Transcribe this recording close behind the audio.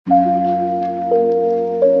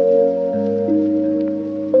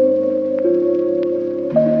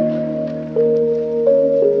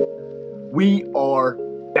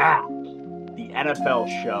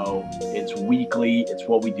NFL show. It's weekly. It's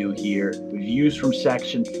what we do here. Reviews from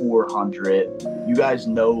section 400. You guys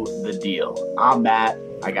know the deal. I'm Matt.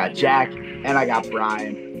 I got Jack and I got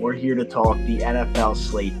Brian. We're here to talk the NFL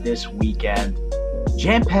slate this weekend.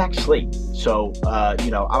 Jam-packed slate. So, I'm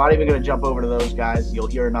not even going to jump over to those guys. You'll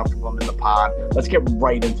hear enough of them in the pod. Let's get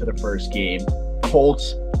right into the first game.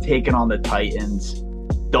 Colts taking on the Titans.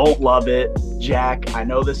 Don't love it, Jack. I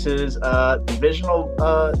know this is a divisional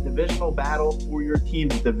battle for your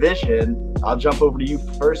team's division. I'll jump over to you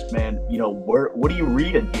first, man. What are you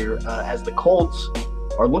reading here as the Colts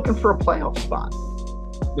are looking for a playoff spot?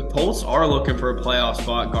 The Colts are looking for a playoff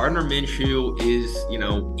spot. Gardner Minshew is,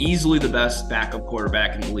 easily the best backup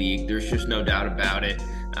quarterback in the league. There's just no doubt about it.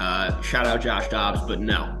 Shout out Josh Dobbs, but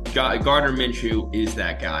no, Gardner Minshew is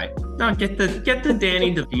that guy. No, get the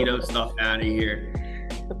Danny DeVito stuff out of here.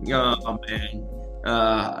 Oh man.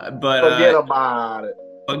 Forget about it.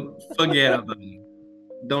 Forget about it.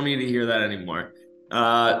 Don't need to hear that anymore.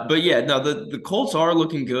 But yeah, no, the Colts are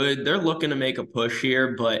looking good. They're looking to make a push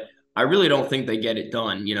here, but I really don't think they get it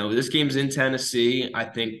done. This game's in Tennessee. I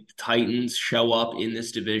think the Titans show up in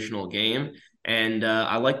this divisional game, and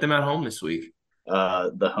I like them at home this week.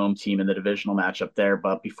 The home team in the divisional matchup there.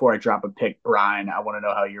 But before I drop a pick, Brian, I want to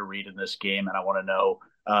know how you're reading this game, and I want to know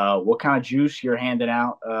what kind of juice you're handing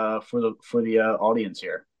out for the audience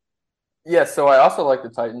here. Yeah, so I also like the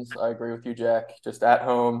Titans. I agree with you, Jack. Just at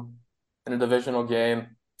home in a divisional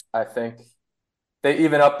game, I think they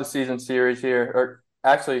even up the season series here. Or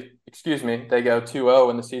actually, excuse me, they go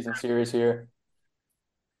 2-0 in the season series here.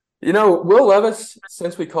 Will Levis,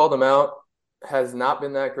 since we called him out, has not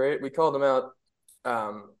been that great. We called him out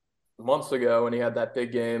months ago when he had that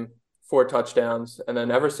big game, 4 touchdowns. And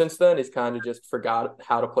then ever since then, he's kind of just forgot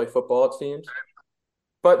how to play football, it seems.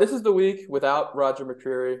 But this is the week without Roger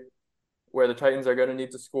McCreary, where the Titans are going to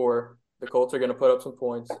need to score. The Colts are going to put up some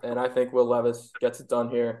points, and I think Will Levis gets it done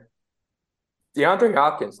here. DeAndre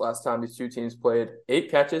Hopkins, last time these two teams played,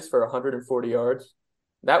 8 catches for 140 yards.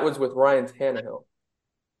 That was with Ryan Tannehill.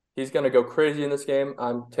 He's going to go crazy in this game.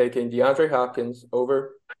 I'm taking DeAndre Hopkins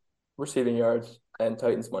over receiving yards and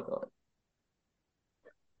Titans money line.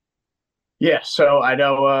 Yeah, so I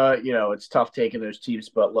know it's tough taking those teams,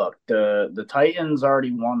 but look, the Titans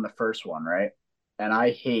already won the first one, right? And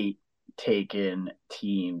I hate taking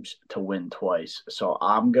teams to win twice. So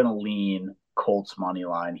I'm gonna lean Colts money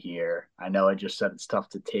line here. I know I just said it's tough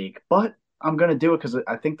to take, but I'm gonna do it because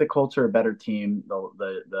I think the Colts are a better team.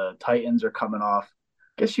 The Titans are coming off.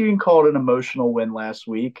 I guess you can call it an emotional win last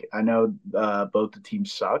week. I know both the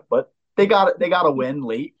teams suck, but they got it. They got a win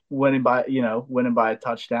late, winning by a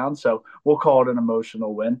touchdown. So we'll call it an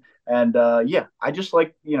emotional win. And I just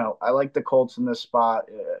I like the Colts in this spot.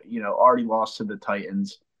 Already lost to the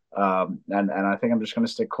Titans. And I think I'm just going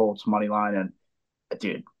to stick Colts money line. And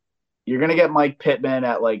dude, you're going to get Mike Pittman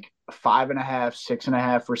at like 5.5,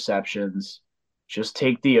 6.5 receptions. Just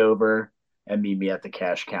take the over and meet me at the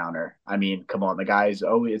cash counter. I mean, come on, the guy's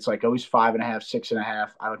always, it's like always 5.5, 6.5.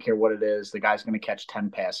 I don't care what it is. The guy's going to catch 10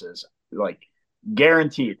 passes, like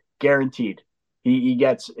guaranteed. He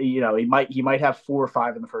gets, he might have 4 or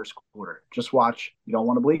 5 in the first quarter. Just watch. You don't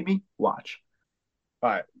want to believe me? Watch. All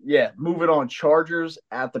right. Yeah. Moving on. Chargers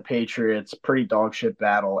at the Patriots. Pretty dog shit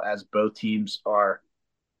battle as both teams are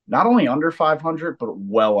not only under 500, but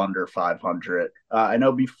well under 500. I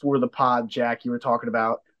know before the pod, Jack, you were talking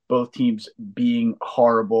about both teams being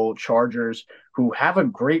horrible. Chargers, who have a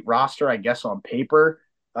great roster, I guess, on paper,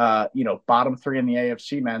 bottom 3 in the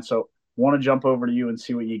AFC, man. So want to jump over to you and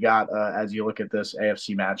see what you got as you look at this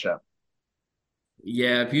AFC matchup.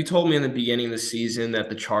 Yeah, if you told me in the beginning of the season that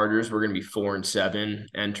the Chargers were going to be 4-7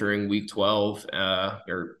 entering Week 12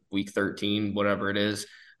 or Week 13, whatever it is,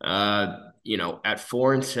 at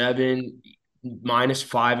 4-7,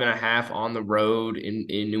 -5.5 on the road in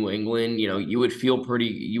New England, you would feel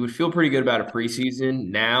pretty good about a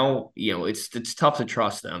preseason. Now, it's tough to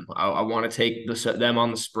trust them. I want to take them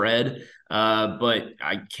on the spread, but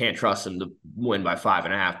I can't trust them to win by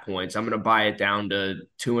 5.5 points. I'm going to buy it down to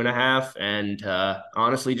 2.5, and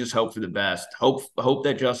honestly, just hope for the best. Hope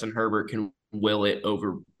that Justin Herbert can will it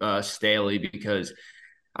over Staley, because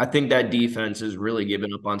I think that defense is really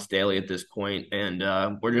giving up on Staley at this point, and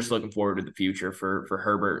we're just looking forward to the future for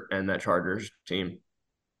Herbert and that Chargers team.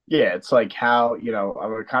 Yeah, it's like how,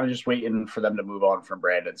 I'm kind of just waiting for them to move on from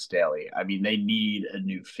Brandon Staley. I mean, they need a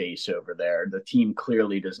new face over there. The team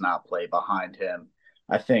clearly does not play behind him.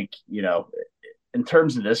 I think, in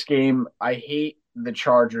terms of this game, I hate the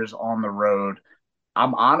Chargers on the road.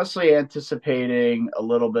 I'm honestly anticipating a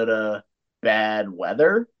little bit of bad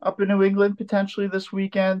weather up in New England potentially this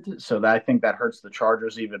weekend. So that I think that hurts the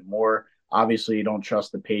Chargers even more. Obviously, you don't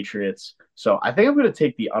trust the Patriots. So I think I'm going to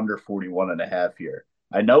take the under 41.5 here.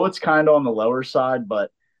 I know it's kind of on the lower side,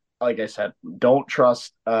 but like I said, don't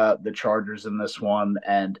trust the Chargers in this one.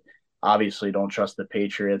 And obviously, don't trust the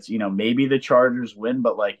Patriots. Maybe the Chargers win,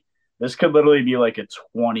 but like this could literally be like a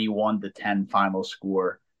 21-10 final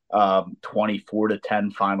score,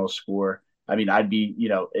 24-10 final score. I mean,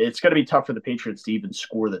 it's going to be tough for the Patriots to even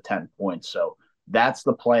score the 10 points. So that's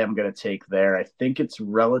the play I'm going to take there. I think it's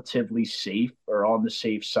relatively safe or on the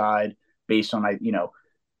safe side based on,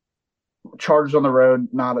 Chargers on the road,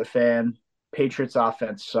 not a fan. Patriots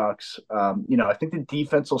offense sucks. I think the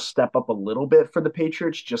defense will step up a little bit for the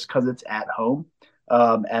Patriots just because it's at home.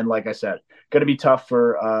 And like I said, going to be tough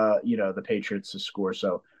for the Patriots to score.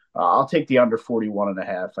 So I'll take the under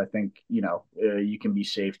 41.5. I think you can be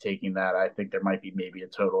safe taking that. I think there might be maybe a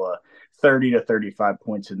total of 30 to 35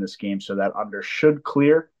 points in this game, so that under should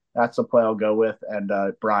clear. That's the play I'll go with. And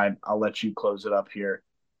Brian, I'll let you close it up here.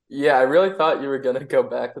 Yeah, I really thought you were gonna go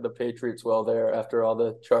back to the Patriots well there after all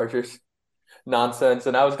the Chargers nonsense,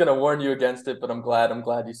 and I was gonna warn you against it, but I'm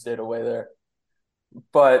glad you stayed away there.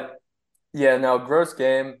 But yeah, no, gross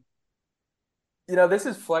game. This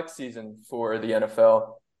is flex season for the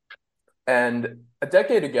NFL. And a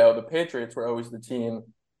decade ago, the Patriots were always the team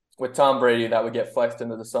with Tom Brady that would get flexed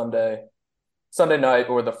into the Sunday night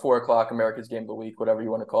or the 4 o'clock America's game of the week, whatever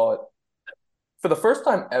you want to call it. For the first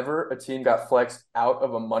time ever, a team got flexed out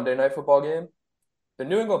of a Monday night football game. The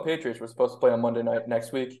New England Patriots were supposed to play on Monday night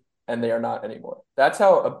next week, and they are not anymore. That's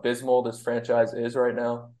how abysmal this franchise is right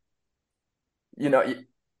now. You know,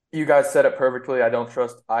 you guys said it perfectly. I don't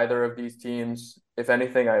trust either of these teams. If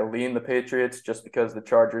anything, I lean the Patriots just because the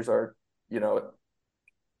Chargers are,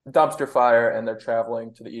 dumpster fire and they're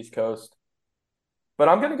traveling to the East Coast. But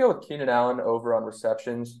I'm going to go with Keenan Allen over on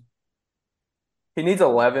receptions. He needs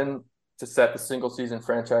 11 to set the single season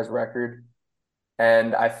franchise record.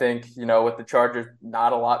 And I think, with the Chargers,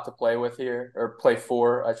 not a lot to play with here, or play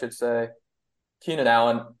for, I should say. Keenan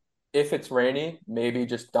Allen, if it's rainy, maybe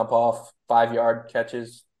just dump off 5-yard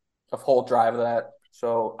catches, a whole drive of that.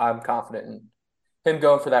 So I'm confident in him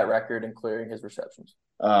going for that record and clearing his receptions.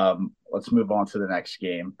 Let's move on to the next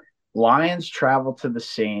game. Lions travel to the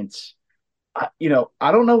Saints. I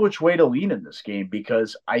don't know which way to lean in this game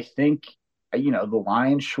because I think, the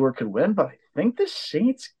Lions sure could win, but I think the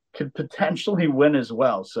Saints could potentially win as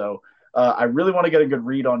well. So I really want to get a good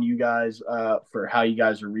read on you guys for how you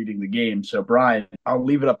guys are reading the game. So, Brian, I'll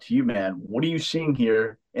leave it up to you, man. What are you seeing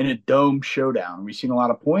here in a dome showdown? Are we seeing a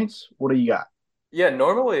lot of points? What do you got? Yeah,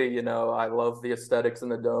 normally, I love the aesthetics in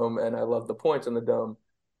the dome and I love the points in the dome.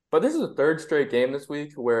 But this is a third straight game this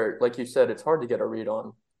week where, like you said, it's hard to get a read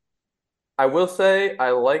on. I will say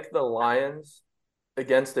I like the Lions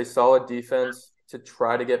against a solid defense to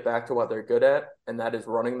try to get back to what they're good at, and that is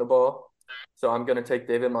running the ball. So I'm going to take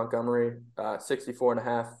David Montgomery,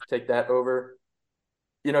 64.5, take that over.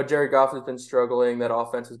 Jared Goff has been struggling. That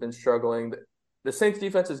offense has been struggling. The Saints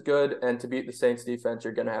defense is good, and to beat the Saints defense,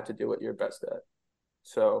 you're going to have to do what you're best at.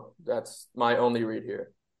 So that's my only read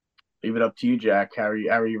here. Leave it up to you, Jack. How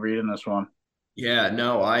are you reading this one? Yeah,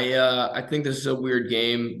 no, I think this is a weird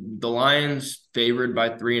game. The Lions favored by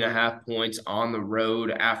 3.5 points on the road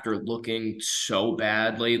after looking so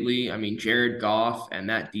bad lately. I mean, Jared Goff and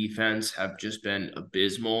that defense have just been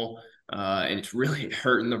abysmal, and it's really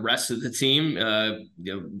hurting the rest of the team.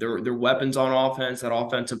 Their weapons on offense, that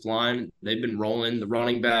offensive line, they've been rolling the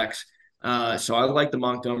running backs. So I like the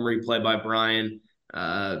Montgomery play by Brian,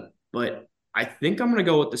 but I think I'm going to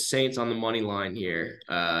go with the Saints on the money line here.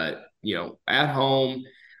 At home.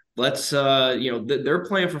 Let's they're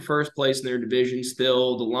playing for first place in their division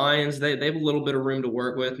still. The Lions, they have a little bit of room to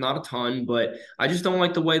work with, not a ton, but I just don't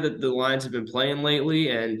like the way that the Lions have been playing lately.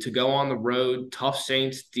 And to go on the road, tough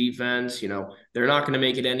Saints defense, they're not going to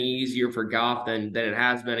make it any easier for Goff than it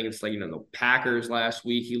has been against the Packers last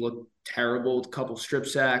week. He looked terrible with a couple strip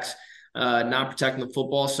sacks, not protecting the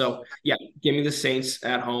football. So yeah, give me the Saints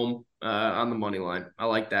at home on the money line. I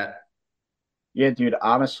like that. Yeah, dude.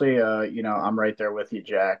 Honestly, I'm right there with you,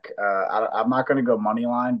 Jack. I'm not going to go money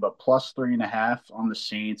line, but plus 3.5 on the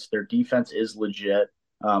Saints. Their defense is legit.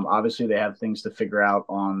 Obviously, they have things to figure out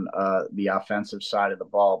on the offensive side of the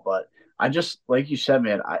ball, but I just, like you said,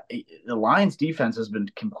 man, the Lions' defense has been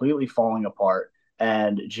completely falling apart,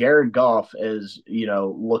 and Jared Goff is,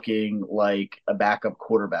 looking like a backup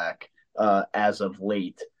quarterback as of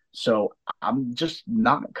late. So I'm just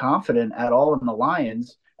not confident at all in the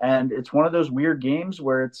Lions. And it's one of those weird games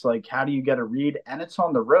where it's like, how do you get a read? And it's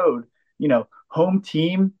on the road, home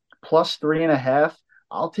team plus 3.5.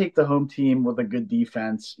 I'll take the home team with a good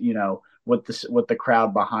defense, with the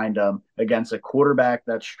crowd behind them against a quarterback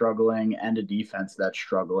that's struggling and a defense that's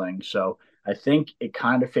struggling. So I think it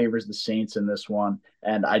kind of favors the Saints in this one,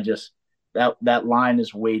 and I just that line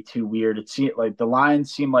is way too weird. It seemed like the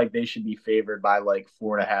lines seem like they should be favored by like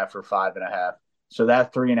 4.5 or 5.5. So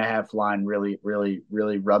that 3.5 line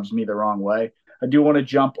really rubs me the wrong way. I do want to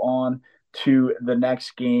jump on to the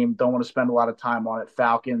next game. Don't want to spend a lot of time on it.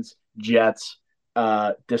 Falcons, Jets.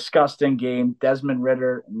 Disgusting game. Desmond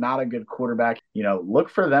Ritter, not a good quarterback. Look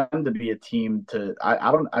for them to be a team to.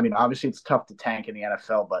 I don't. I mean, obviously it's tough to tank in the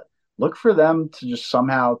NFL, but look for them to just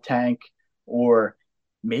somehow tank or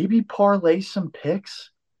maybe parlay some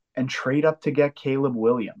picks and trade up to get Caleb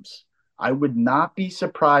Williams. I would not be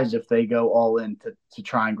surprised if they go all in to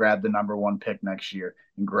try and grab the number one pick next year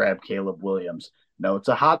and grab Caleb Williams. No, it's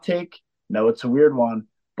a hot take. No, it's a weird one,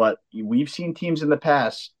 but we've seen teams in the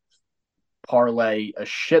past parlay a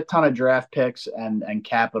shit ton of draft picks and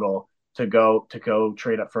capital to go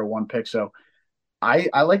trade up for one pick. So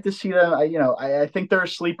I like to see them. I think they're a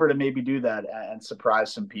sleeper to maybe do that and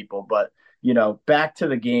surprise some people. But back to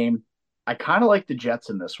the game, I kind of like the Jets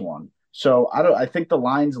in this one. So I think the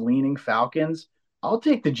line's leaning Falcons. I'll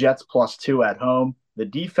take the Jets +2 at home. The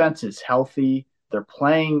defense is healthy. They're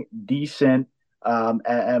playing decent.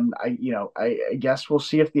 And I guess we'll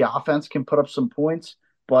see if the offense can put up some points.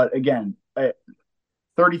 But again,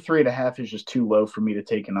 33.5 is just too low for me to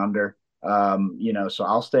take an under. So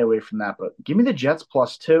I'll stay away from that. But give me the Jets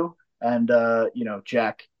 +2. And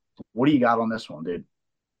Jack, what do you got on this one, dude?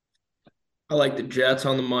 I like the Jets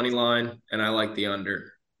on the money line, and I like the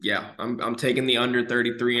under. Yeah, I'm taking the under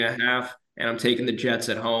 33.5, and I'm taking the Jets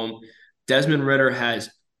at home. Desmond Ritter has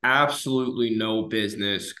absolutely no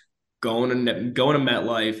business going to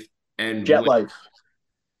MetLife and Jet Life.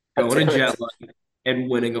 going to Jet Life and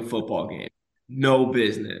winning a football game. No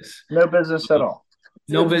business. No business at all.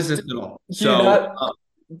 No business at all. Do So, you not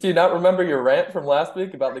do you not remember your rant from last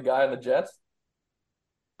week about the guy on the Jets?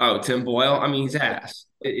 oh, Tim Boyle. I mean, he's ass.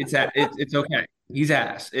 It's okay. He's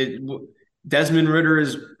ass. Desmond Ritter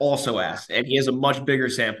is also ass, and he has a much bigger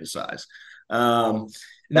sample size. That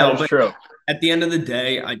No, is but true. at the end of the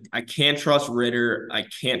day, I can't trust Ritter. I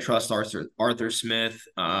can't trust Arthur Smith.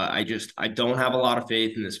 I don't have a lot of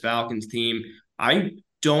faith in this Falcons team. I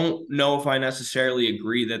don't know if I necessarily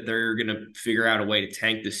agree that they're gonna figure out a way to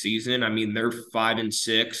tank the season. I mean, they're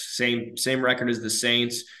 5-6, same record as the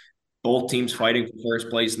Saints. Both teams fighting for first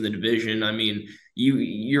place in the division. I mean,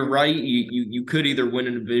 you're right. You could either win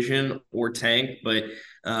a division or tank, but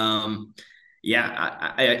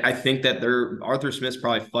yeah, I think that Arthur Smith's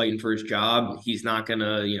probably fighting for his job. He's not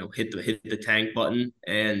gonna hit the tank button,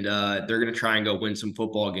 and they're gonna try and go win some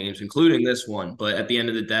football games, including this one. But at the end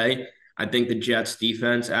of the day, I think the Jets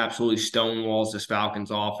defense absolutely stonewalls this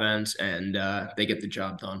Falcons offense, and they get the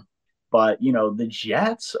job done. But, the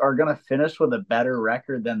Jets are going to finish with a better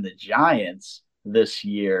record than the Giants this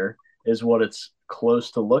year, is what it's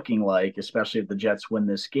close to looking like, especially if the Jets win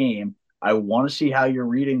this game. I want to see how you're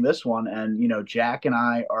reading this one. And, Jack and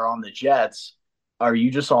I are on the Jets. Are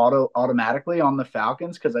you just automatically on the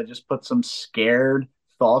Falcons? Because I just put some scared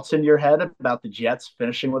thoughts in your head about the Jets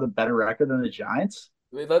finishing with a better record than the Giants?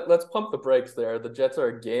 I mean, let's pump the brakes there. The Jets are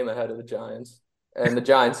a game ahead of the Giants, and the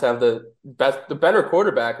Giants have the better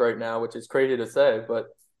quarterback right now, which is crazy to say, but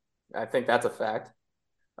I think that's a fact.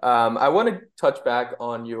 I want to touch back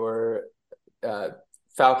on your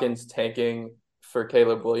Falcons tanking for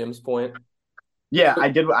Caleb Williams point. Yeah, I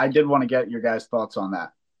did want to get your guys' thoughts on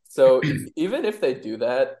that. So even if they do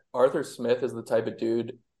that, Arthur Smith is the type of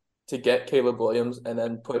dude to get Caleb Williams and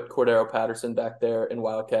then put Cordero Patterson back there in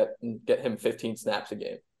Wildcat and get him 15 snaps a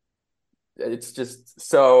game. It's just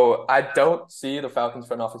so I don't see the Falcons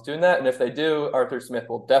front office doing that. And if they do, Arthur Smith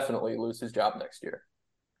will definitely lose his job next year.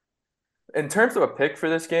 In terms of a pick for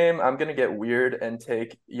this game, I'm going to get weird and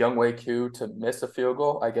take Younghoe Koo to miss a field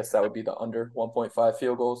goal. I guess that would be the under 1.5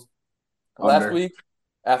 field goals. Last week,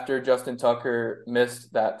 after Justin Tucker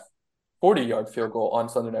missed that 40-yard field goal on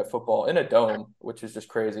Sunday Night Football in a dome, which is just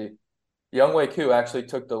crazy, Younghoe Koo actually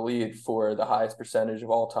took the lead for the highest percentage of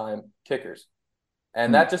all-time kickers.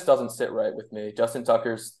 And that just doesn't sit right with me. Justin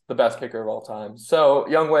Tucker's the best kicker of all time. So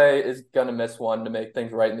Younghoe is going to miss one to make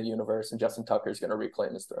things right in the universe, and Justin Tucker is going to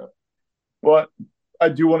reclaim his throne. Well, I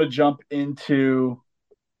do want to jump into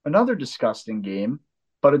another disgusting game,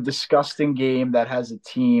 but a disgusting game that has a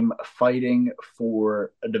team fighting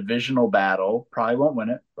for a divisional battle. Probably won't win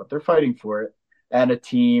it, but they're fighting for it. And a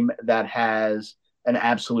team that has an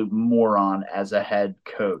absolute moron as a head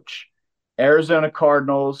coach. Arizona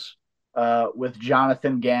Cardinals with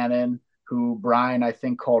Jonathan Gannon, who Brian, I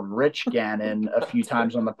think, called Rich Gannon a few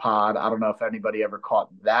times on the pod. I don't know if anybody ever caught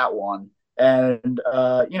that one. And,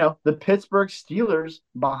 the Pittsburgh Steelers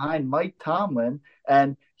behind Mike Tomlin,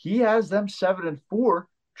 and he has them 7-4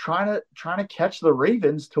 trying to catch the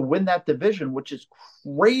Ravens to win that division, which is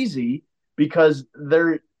crazy because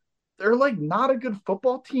they're like not a good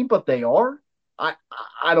football team, but they are. I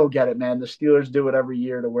I don't get it, man. The Steelers do it every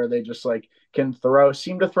year to where they just like can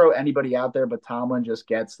seem to throw anybody out there, but Tomlin just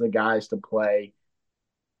gets the guys to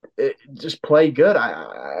just play good.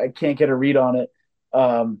 I can't get a read on it.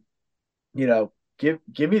 Um, give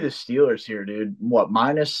me the Steelers here, dude. What,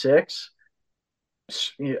 -6?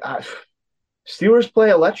 Steelers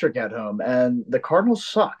play electric at home, and the Cardinals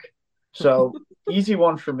suck. So easy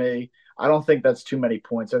one for me. I don't think that's too many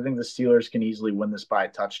points. I think the Steelers can easily win this by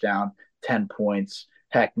a touchdown, 10 points,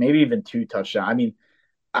 heck, maybe even 2 touchdowns. I mean,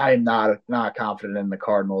 I'm not confident in the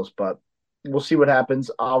Cardinals, but we'll see what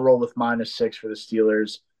happens. I'll roll with -6 for the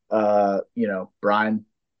Steelers. Brian,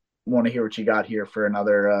 want to hear what you got here for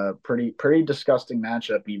another pretty disgusting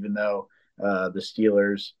matchup, even though the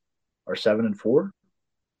Steelers are 7-4.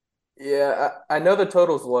 Yeah, I know the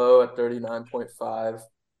total's low at 39.5,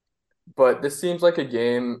 but this seems like a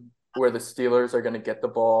game where the Steelers are going to get the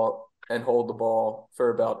ball and hold the ball for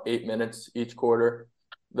about 8 minutes each quarter.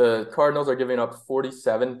 The Cardinals are giving up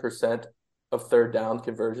 47% of third down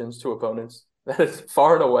conversions to opponents. That is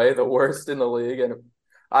far and away the worst in the league. And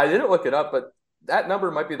I didn't look it up, but that number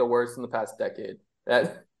might be the worst in the past decade.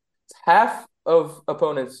 That half of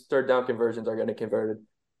opponents' third down conversions are getting converted.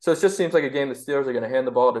 So it just seems like a game the Steelers are going to hand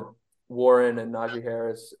the ball to Warren and Najee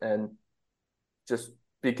Harris and just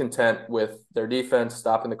be content with their defense,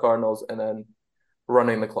 stopping the Cardinals, and then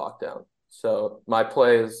running the clock down. So my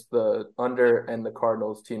play is the under and the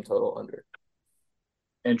Cardinals team total under.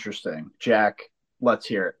 Interesting. Jack, let's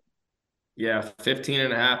hear it. Yeah,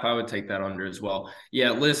 15.5, I would take that under as well.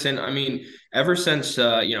 Yeah, listen, I mean, ever since,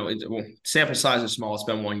 sample size is small, it's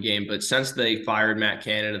been one game, but since they fired Matt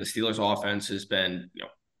Canada, the Steelers offense has been,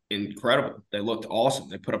 incredible. They looked awesome.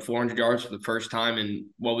 They put up 400 yards for the first time in,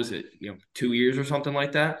 what was it, 2 years or something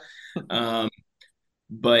like that.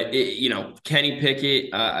 But Kenny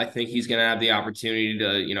Pickett, I think he's going to have the opportunity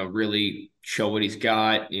to, really show what he's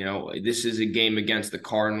got. This is a game against the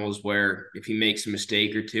Cardinals where if he makes a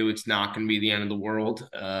mistake or two, it's not going to be the end of the world.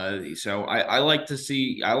 So I like to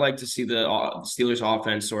see the Steelers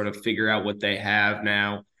offense sort of figure out what they have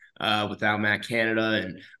now without Matt Canada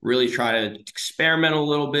and really try to experiment a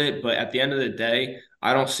little bit. But at the end of the day,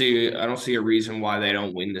 I don't see a reason why they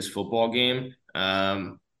don't win this football game.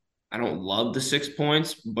 I don't love the 6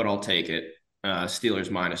 points, but I'll take it.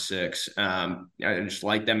 Steelers -6. I just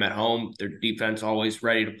like them at home. Their defense always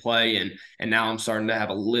ready to play, and now I'm starting to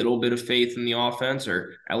have a little bit of faith in the offense,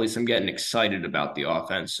 or at least I'm getting excited about the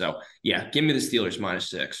offense. So yeah, give me the Steelers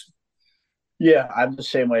 -6. Yeah, I'm the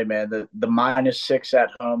same way, man. The -6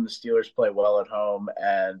 at home, the Steelers play well at home,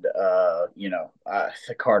 and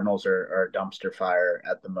the Cardinals are a dumpster fire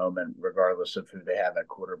at the moment, regardless of who they have at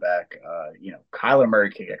quarterback. Kyler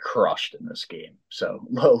Murray could get crushed in this game, so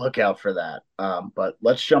look out for that. But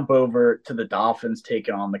let's jump over to the Dolphins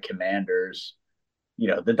taking on the Commanders.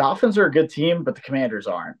 The Dolphins are a good team, but the Commanders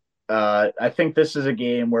aren't. I think this is a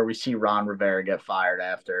game where we see Ron Rivera get fired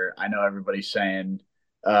after. I know everybody's saying.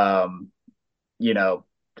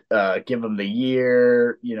 Give him the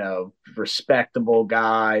year, respectable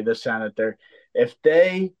guy, this and that. If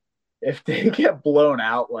they get blown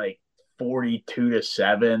out like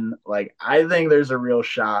 42-7, like I think there's a real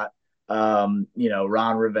shot. Ron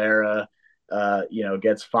Rivera,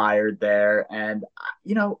 gets fired there, and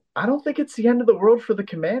I don't think it's the end of the world for the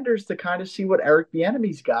Commanders to kind of see what Eric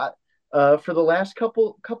Bieniemy's got for the last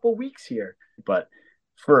couple weeks here. But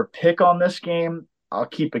for a pick on this game, I'll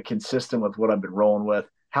keep it consistent with what I've been rolling with.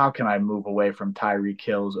 How can I move away from Tyreek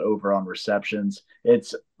Hill's over on receptions?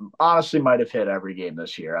 It's honestly might have hit every game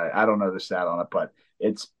this year. I don't know the stat on it, but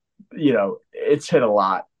it's hit a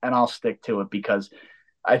lot, and I'll stick to it because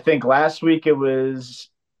I think last week it was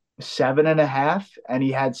 7.5, and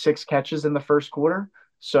he had 6 catches in the first quarter.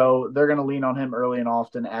 So they're going to lean on him early and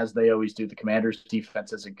often, as they always do. The Commanders'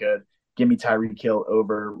 defense isn't good. Give me Tyreek Hill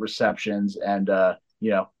over receptions, and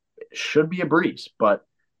should be a breeze. But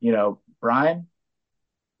Brian.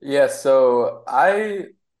 Yeah, so I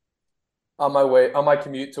on my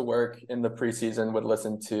commute to work in the preseason would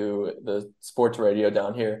listen to the sports radio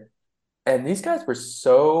down here. And these guys were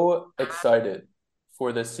so excited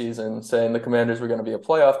for this season, saying the Commanders were going to be a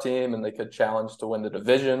playoff team and they could challenge to win the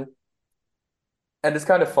division. And it's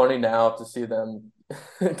kind of funny now to see them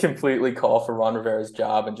completely call for Ron Rivera's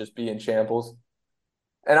job and just be in shambles.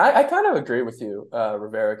 And I kind of agree with you.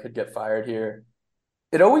 Rivera could get fired here.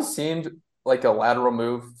 It always seemed like a lateral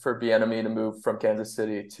move for Bieniemy to move from Kansas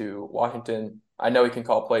City to Washington. I know he can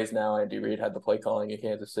call plays now. Andy Reid had the play calling in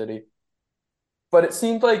Kansas City, but it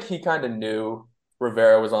seemed like he kind of knew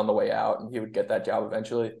Rivera was on the way out and he would get that job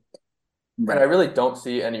eventually. And I Right. really don't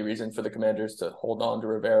see any reason for the Commanders to hold on to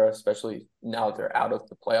Rivera, especially now that they're out of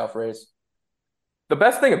the playoff race. The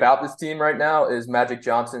best thing about this team right now is Magic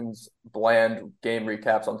Johnson's bland game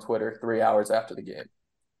recaps on Twitter 3 hours after the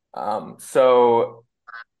game. So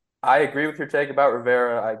I agree with your take about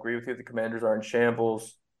Rivera. I agree with you. The Commanders are in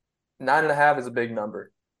shambles. 9.5 is a big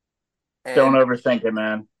number, Don't and overthink it,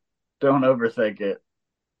 man. Don't overthink it.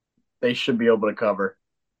 They should be able to cover.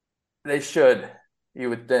 they should, you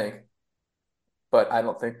would think, but I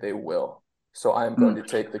don't think they will. So I am going Hmm. to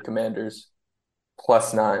take the Commanders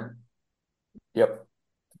 +9. Yep.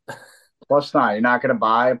 +9. You're not going to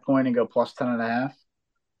buy a point and go +10.5.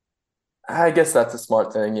 I guess that's a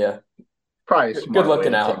smart thing. Yeah. Probably a Good smart way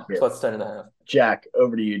looking to take out. it. +10.5. Jack,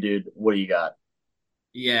 over to you, dude. What do you got?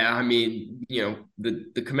 Yeah, I mean,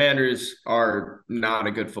 the Commanders are not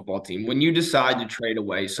a good football team. When you decide to trade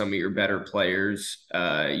away some of your better players,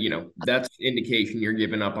 that's indication you're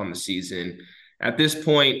giving up on the season. At this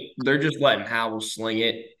point, they're just letting Howell sling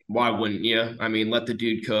it. Why wouldn't you? I mean, let the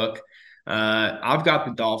dude cook. I've got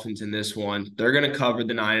the Dolphins in this one. They're going to cover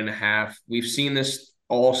the 9.5. We've seen this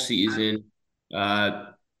all season. Uh,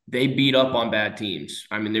 they beat up on bad teams.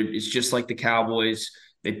 I mean, it's just like the Cowboys.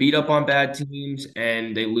 They beat up on bad teams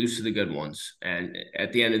and they lose to the good ones. And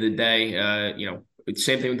at the end of the day, it's the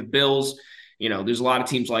same thing with the Bills. There's a lot of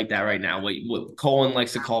teams like that right now. What Colin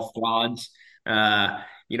likes to call frauds. At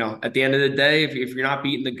the end of the day, if you're not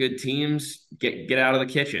beating the good teams, get out of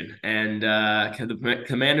the kitchen. And the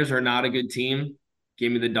Commanders are not a good team.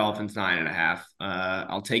 Give me the Dolphins 9.5.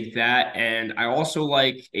 I'll take that. And I also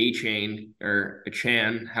like A-Chain or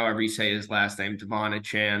Achan, however you say his last name, Devon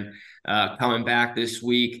Achan, coming back this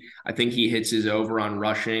week. I think he hits his over on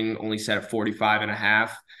rushing, only set at 45.5.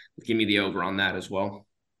 Give me the over on that as well.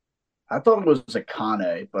 I thought it was a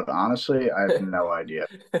Kane, but honestly, I have no idea.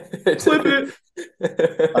 it's Flip it.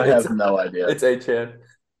 I it's have no idea. it's A-Chan.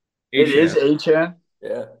 It is Achan. HN.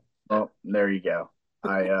 Yeah. Well, there you go.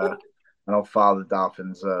 I don't follow the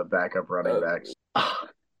Dolphins backup running Uh, backs.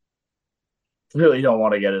 Really don't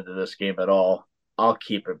want to get into this game at all. I'll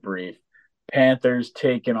keep it brief. Panthers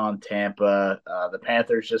taking on Tampa. The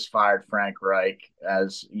Panthers just fired Frank Reich,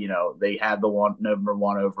 as you know, they had the number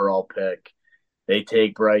 1 overall pick. They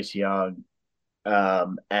take Bryce Young,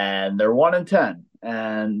 and they're 1-10.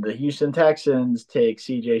 And the Houston Texans take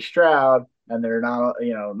C.J. Stroud, and they're not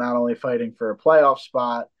only fighting for a playoff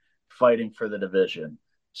spot, fighting for the division.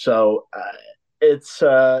 So it's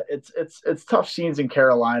tough scenes in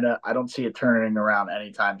Carolina. I don't see it turning around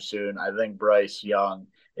anytime soon. I think Bryce Young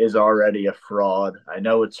is already a fraud. I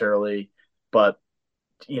know it's early, but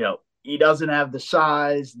he doesn't have the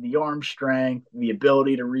size, the arm strength, the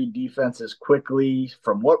ability to read defenses quickly.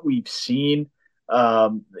 From what we've seen,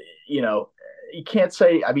 um, you know, you can't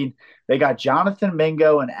say. I mean, they got Jonathan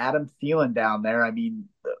Mingo and Adam Thielen down there. I mean,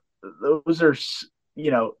 those are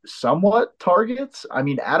somewhat targets. I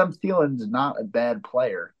mean, Adam Thielen's not a bad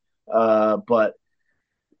player, but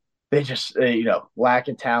they just lack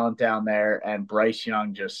of talent down there, and Bryce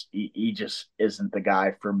Young he just isn't the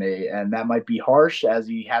guy for me. And that might be harsh, as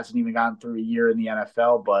he hasn't even gotten through a year in the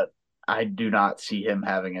NFL, but I do not see him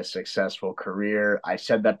having a successful career. I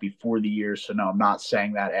said that before the year, so no, I'm not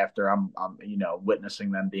saying that after I'm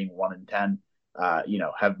witnessing them being 1-10.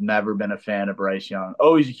 Have never been a fan of Bryce Young.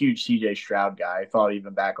 Always a huge CJ Stroud guy. I thought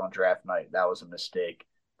even back on draft night that was a mistake,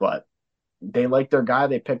 but they like their guy,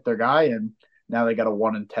 they picked their guy, and now they got a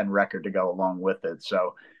 1-10 record to go along with it.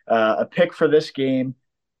 So a pick for this game,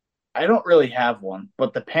 I don't really have one,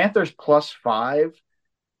 but the Panthers +5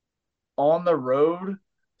 on the road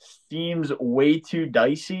seems way too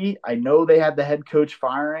dicey. I know they had the head coach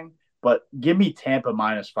firing, but give me Tampa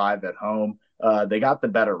 -5 at home. They got the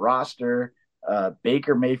better roster.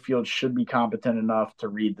 Baker Mayfield should be competent enough to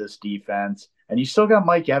read this defense, and you still got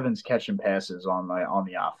Mike Evans catching passes on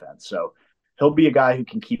the offense. So he'll be a guy who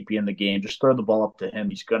can keep you in the game. Just throw the ball up to him;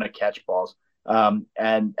 he's going to catch balls. And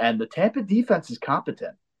the Tampa defense is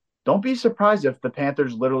competent. Don't be surprised if the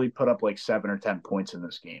Panthers literally put up like 7 or 10 points in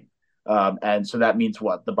this game. And so that means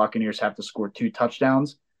what? The Buccaneers have to score 2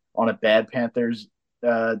 touchdowns on a bad Panthers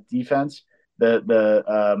defense.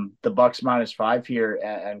 The Bucks -5 here,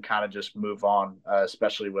 and kind of just move on,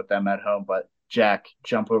 especially with them at home. But Jack,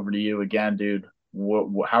 jump over to you again, dude.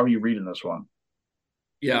 How are you reading this one?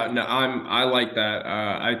 Yeah, no, I like that.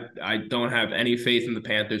 I don't have any faith in the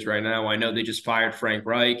Panthers right now. I know they just fired Frank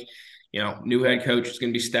Reich. New head coach is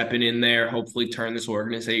going to be stepping in there, hopefully turn this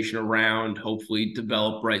organization around, hopefully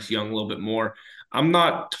develop Bryce Young a little bit more. I'm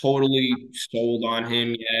not totally sold on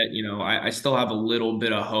him yet. I still have a little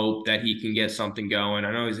bit of hope that he can get something going.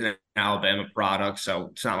 I know he's an Alabama product, so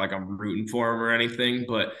it's not like I'm rooting for him or anything,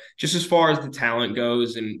 but just as far as the talent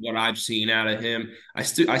goes and what I've seen out of him, I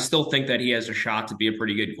still think that he has a shot to be a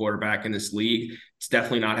pretty good quarterback in this league. It's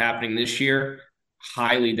definitely not happening this year.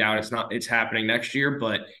 Highly doubt it's happening next year,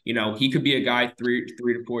 but he could be a guy three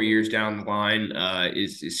to 4 years down the line.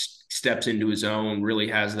 Is steps into his own, really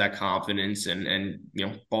has that confidence, and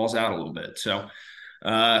balls out a little bit. So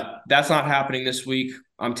that's not happening this week.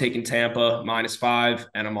 I'm taking Tampa -5,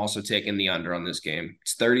 and I'm also taking the under on this game.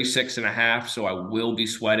 It's 36.5, so I will be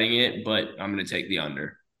sweating it, but I'm going to take the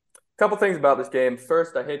under. Couple things about this game.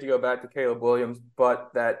 First, I hate to go back to Caleb Williams,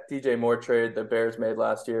 but that DJ Moore trade the Bears made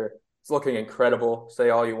last year, it's looking incredible. Say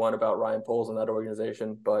all you want about Ryan Poles and that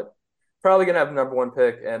organization, but probably going to have the number one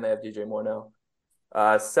pick, and they have DJ Moore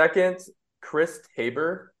now. Second, Chris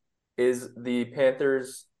Tabor is the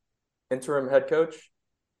Panthers' interim head coach.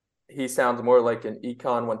 He sounds more like an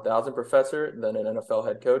Econ 1000 professor than an NFL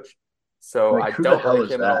head coach. So Like, I who the don't hell like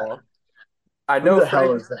is him at that? all. I Who know the hell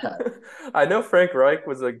Frank is that? I know Frank Reich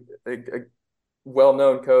was a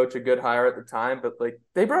well-known coach, a good hire at the time, but like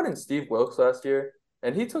they brought in Steve Wilkes last year,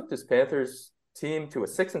 and he took this Panthers team to a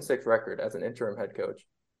 6-6 record as an interim head coach.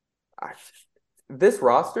 I, this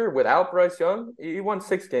roster without Bryce Young, he won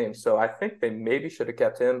 6 games, so I think they maybe should have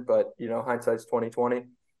kept him, but hindsight's 2020.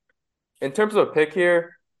 In terms of a pick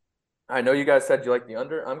here, I know you guys said you like the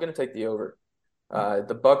under. I'm going to take the over.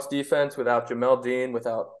 The Bucks defense without Jamel Dean,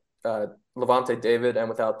 without Levante David, and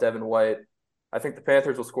without Devin White, I think the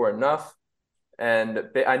Panthers will score enough. And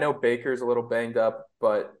I know Baker's a little banged up,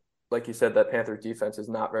 but like you said, that Panthers defense is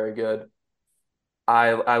not very good.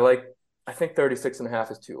 I think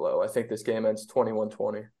 36.5 is too low. I think this game ends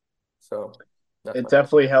 21-20. So that's It my pick.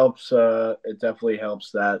 definitely helps. It definitely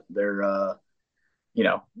helps that they're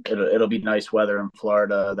it'll be nice weather in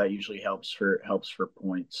Florida. That usually helps for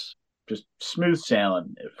points. Just smooth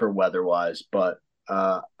sailing for weather wise. But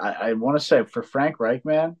I want to say for Frank Reich,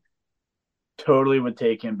 man, totally would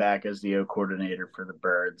take him back as the O coordinator for the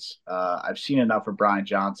Birds. I've seen enough of Brian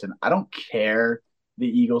Johnson. I don't care. The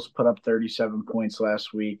Eagles put up 37 points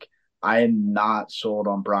last week. I am not sold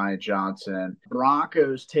on Brian Johnson.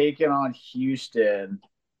 Broncos taking on Houston.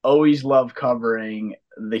 Always love covering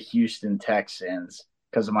the Houston Texans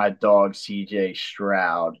because of my dog CJ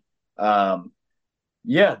Stroud. Um,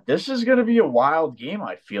 yeah, this is going to be a wild game.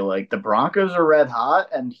 I feel like the Broncos are red hot,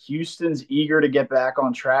 and Houston's eager to get back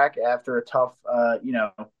on track after a tough,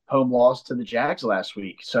 home loss to the Jags last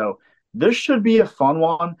week. So this should be a fun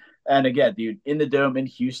one. And again, dude, in the dome in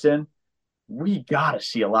Houston, we got to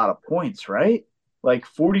see a lot of points, right? Like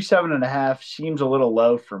 47.5 seems a little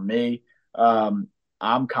low for me.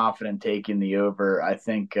 I'm confident taking the over. I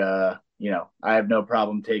think, I have no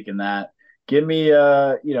problem taking that. Give me,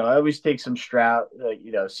 I always take some Stroud,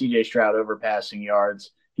 CJ Stroud over passing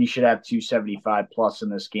yards. He should have 275 plus in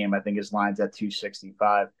this game. I think his line's at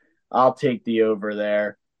 265. I'll take the over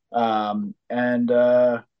there. And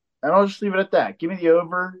I'll just leave it at that. Give me the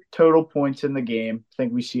over total points in the game. I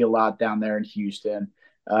think we see a lot down there in Houston.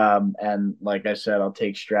 And like I said, I'll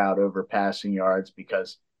take Stroud over passing yards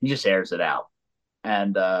because he just airs it out.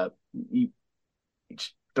 And he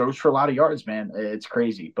just throws for a lot of yards, man. It's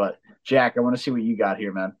crazy. But Jack, I want to see what you got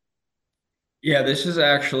here, man. Yeah, this is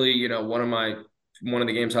actually, one of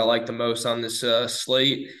the games I like the most on this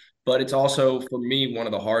slate, but it's also for me one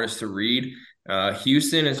of the hardest to read.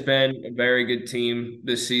 Houston has been a very good team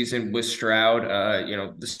this season with Stroud.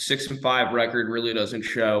 The 6-5 record really doesn't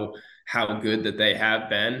show how good that they have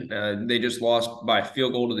been. They just lost by a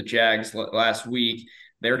field goal to the Jags last week.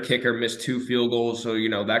 Their kicker missed 2 field goals, so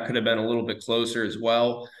that could have been a little bit closer as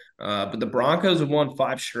well. But the Broncos have won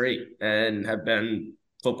 5 straight and have been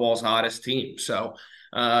football's hottest team. So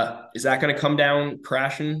is that going to come down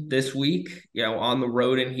crashing this week, on the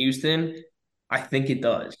road in Houston? I think it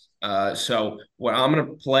does. So what I'm going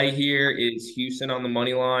to play here is Houston on the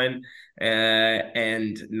money line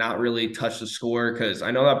and not really touch the score because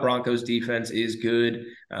I know that Broncos defense is good,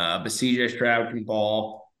 but CJ Stroud can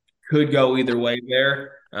ball. Could go either way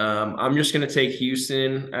there. I'm just going to take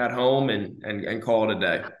Houston at home and call it a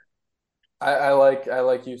day. I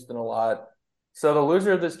like Houston a lot. So the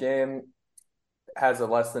loser of this game has a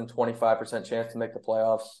less than 25% chance to make the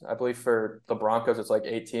playoffs. I believe for the Broncos, it's like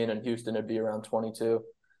 18, and Houston would be around 22.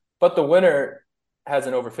 But the winner has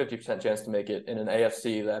an over 50% chance to make it in an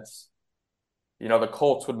AFC that's the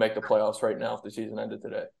Colts would make the playoffs right now if the season ended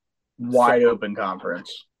today. So Wide open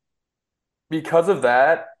conference. because of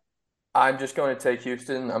that, I'm just going to take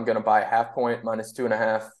Houston. I'm going to buy a half point minus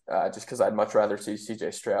 2.5, just because I'd much rather see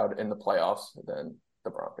CJ Stroud in the playoffs than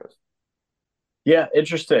the Broncos. Yeah,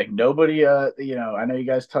 interesting. Nobody, I know you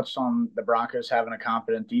guys touched on the Broncos having a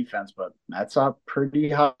competent defense, but that's a pretty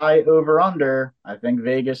high over under. I think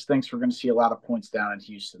Vegas thinks we're going to see a lot of points down in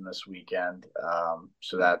Houston this weekend.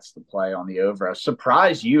 So that's the play on the over. I was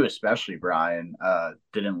surprised you, especially Brian,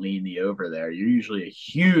 didn't lean the over there. You're usually a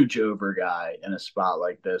huge over guy in a spot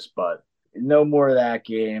like this, but no more of that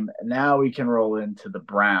game. Now we can roll into the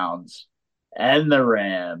Browns and the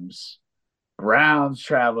Rams. Browns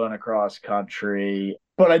traveling across country.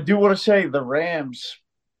 But I do want to say the Rams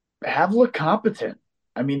have looked competent.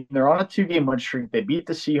 I mean, they're on a 2-game win streak. They beat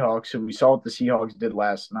the Seahawks, and we saw what the Seahawks did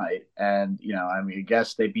last night. And, I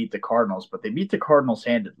guess they beat the Cardinals, but they beat the Cardinals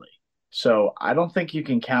handedly. So I don't think you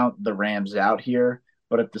can count the Rams out here.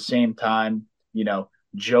 But at the same time,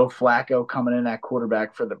 Joe Flacco coming in at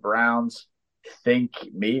quarterback for the Browns. Think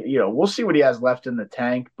maybe, we'll see what he has left in the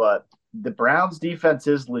tank, but the Browns defense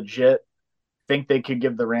is legit. Think they could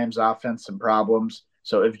give the Rams offense some problems.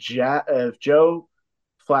 So if Joe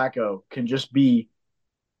Flacco can just be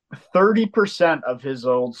 30% of his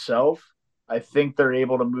old self, I think they're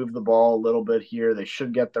able to move the ball a little bit here. They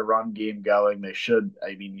should get the run game going. You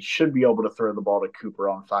should be able to throw the ball to Cooper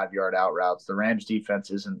on 5-yard out routes. The Rams defense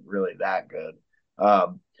isn't really that good.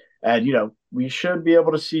 And we should be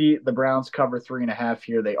able to see the Browns cover 3.5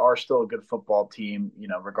 here. They are still a good football team,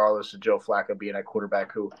 regardless of Joe Flacco being a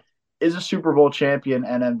quarterback who is a Super Bowl champion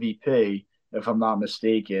and MVP, if I'm not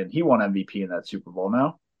mistaken. He won MVP in that Super Bowl,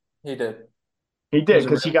 no? He did. He did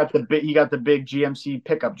because he got the big GMC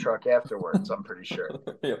pickup truck afterwards, I'm pretty sure.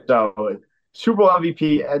 Yep. So Super Bowl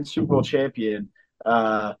MVP and Super Bowl champion.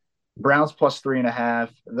 Browns plus 3.5.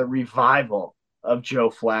 The revival of Joe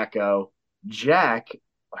Flacco. Jack,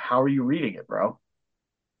 how are you reading it, bro?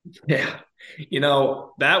 Yeah.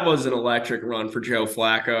 That was an electric run for Joe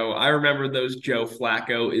Flacco. I remember those Joe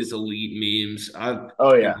Flacco is elite memes.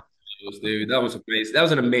 Oh, yeah. Dude, that was amazing. That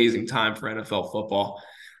was an amazing time for NFL football.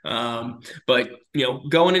 But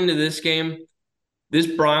going into this game,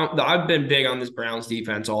 I've been big on this Browns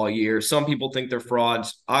defense all year. Some people think they're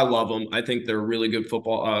frauds. I love them. I think they're really good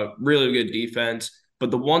football, really good defense. But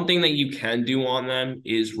the one thing that you can do on them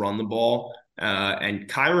is run the ball. And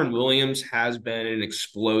Kyren Williams has been an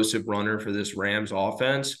explosive runner for this Rams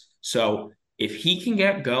offense. So if he can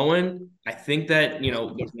get going, I think that,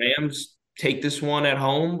 the Rams take this one at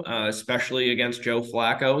home, especially against Joe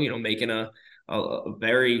Flacco, making a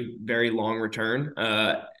very, very long return.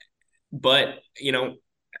 But, at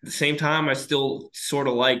the same time, I still sort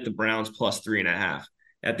of like the Browns plus 3.5.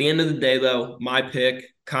 At the end of the day, though, my pick,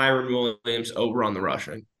 Kyren Williams over on the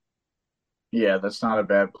rushing. Yeah, that's not a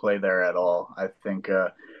bad play there at all. I think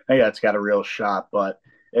that's got a real shot. But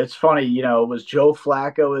it's funny, it was Joe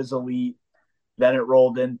Flacco is elite. Then it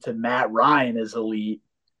rolled into Matt Ryan is elite.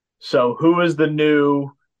 So who is the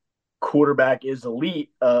new quarterback is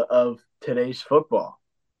elite of today's football?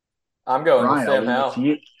 I'm going Ryan, with Sam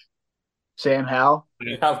Howell. Sam Howell?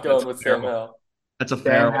 I'm going with Sam Howell. That's a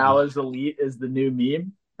fair Sam Howell is elite is the new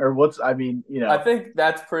meme? Or I think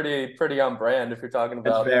that's pretty on brand if you're talking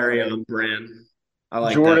about. It's very on brand. I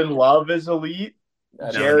like Jordan that. Love is elite.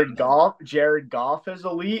 Jared Goff is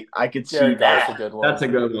elite. I could see Jared Goff's that. a good one. That's a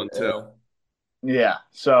good one too. Yeah.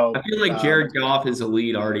 So I feel like Jared Goff is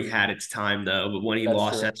elite already had its time though, but when he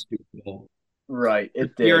lost that Super Bowl. Right,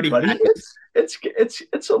 it did. But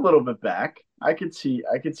it's a little bit back. I could see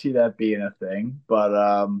that being a thing.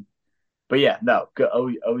 But yeah, no,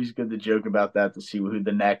 always good to joke about that to see who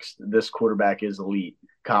this quarterback is elite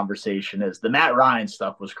conversation is. The Matt Ryan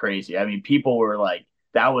stuff was crazy. I mean, people were like,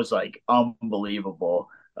 that was like unbelievable.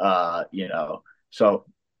 So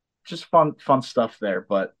just fun stuff there.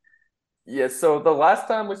 But yeah, so the last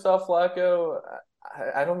time we saw Flacco,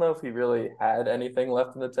 I don't know if he really had anything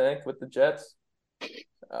left in the tank with the Jets.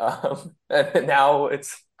 And now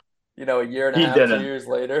it's a year and a half, 2 years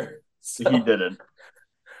later. So, he didn't.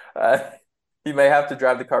 He may have to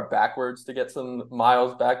drive the car backwards to get some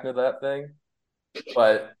miles back into that thing.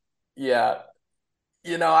 But yeah,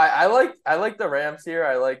 I like the Rams here.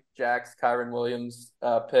 I like Jack's Kyren Williams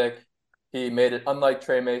pick. He made it, unlike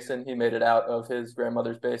Trey Mason, he made it out of his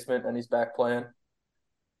grandmother's basement and he's back playing.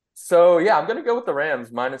 So yeah, I'm gonna go with the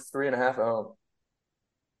Rams minus 3.5 at home.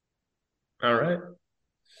 All right.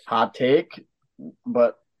 Hot take,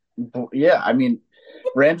 but yeah, I mean,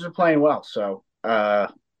 Rams are playing well, so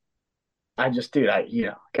I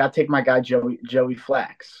gotta take my guy Joey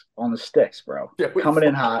Flax on the sticks, bro. Coming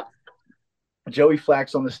in hot. Joey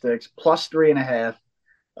Flax on the sticks, plus 3.5.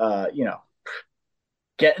 You know,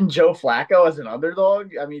 getting Joe Flacco as an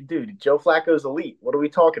underdog. I mean, dude, Joe Flacco's elite. What are we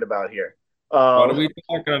talking about here? What are Um, we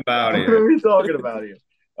talking about what are here? we talking about here?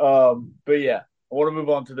 But yeah, I want to move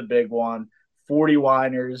on to the big one. 40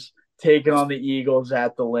 Winers taking on the Eagles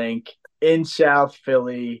at the link in South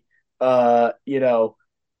Philly. You know,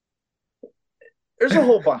 there's a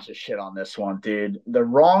whole bunch of shit on this one, dude. The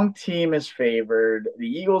wrong team is favored. The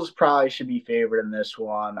Eagles probably should be favored in this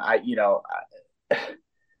one.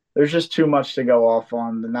 There's just too much to go off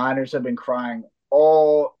on. The Niners have been crying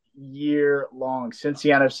all year long since the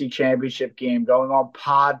NFC Championship game, going on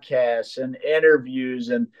podcasts and interviews,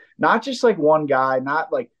 and not just like one guy,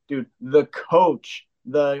 not like, dude, the coach,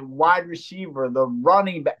 the wide receiver, the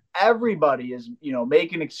running back, everybody is,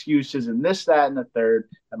 making excuses and this, that, and the third.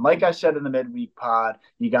 And like I said in the midweek pod,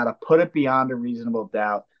 you got to put it beyond a reasonable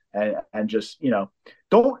doubt and just,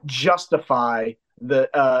 don't justify the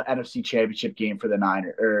NFC Championship game for the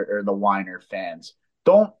Niner or the Weiner fans.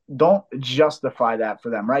 Don't justify that for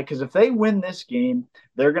them, right? Because if they win this game,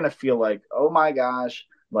 they're gonna feel like, oh my gosh,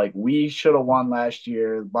 like we should have won last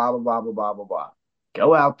year. Blah blah blah blah blah blah blah.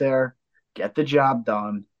 Go out there, get the job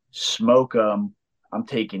done, smoke them. I'm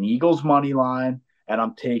taking Eagles money line, and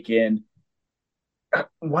I'm taking.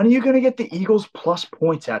 When are you gonna get the Eagles plus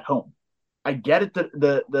points at home? I get it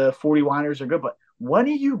that the 40 Winers are good, but when are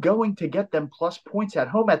you going to get them plus points at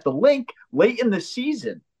home at the link late in the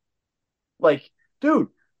season? Like, dude,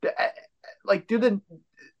 like do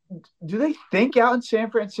they think out in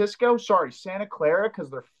San Francisco? Sorry, Santa Clara,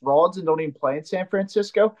 because they're frauds and don't even play in San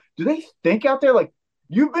Francisco. Do they think out there like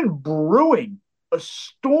you've been brewing a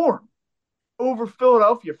storm over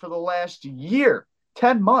Philadelphia for the last year,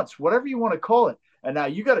 10 months, whatever you want to call it. And now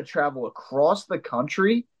you got to travel across the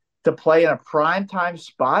country to play in a prime time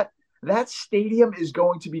spot. That stadium is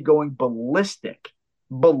going to be going ballistic.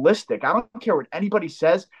 Ballistic. I don't care what anybody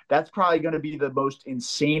says. That's probably going to be the most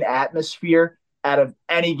insane atmosphere out of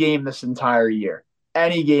any game this entire year.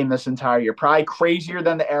 Any game this entire year. Probably crazier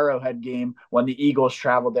than the Arrowhead game when the Eagles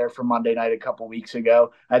traveled there for Monday night a couple weeks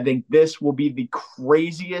ago. I think this will be the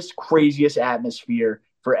craziest atmosphere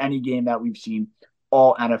for any game that we've seen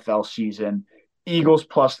all NFL season. Eagles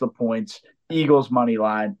plus the points, Eagles money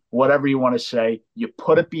line, whatever you want to say. You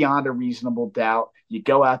put it beyond a reasonable doubt. You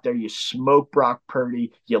go out there, you smoke Brock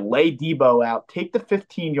Purdy, you lay Debo out, take the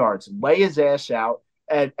 15 yards, lay his ass out,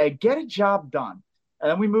 and get a job done. And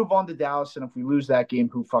then we move on to Dallas, and if we lose that game,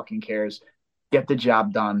 who fucking cares? Get the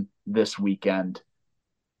job done this weekend.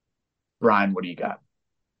 Brian, what do you got?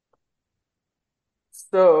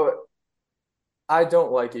 So I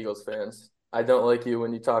don't like Eagles fans. I don't like you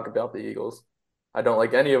when you talk about the Eagles. I don't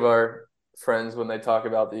like any of our friends when they talk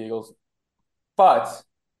about the Eagles. But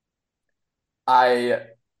I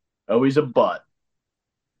Always a but.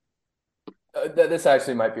 this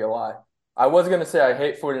actually might be a lie. I was going to say I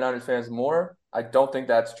hate 49ers fans more. I don't think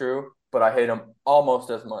that's true, but I hate them almost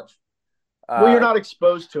as much. Well, you're not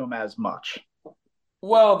exposed to them as much.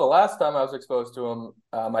 Well, the last time I was exposed to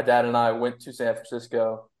them, my dad and I went to San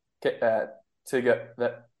Francisco to get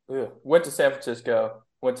that. Went to San Francisco,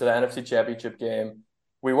 went to the NFC Championship game.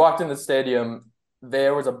 We walked in the stadium.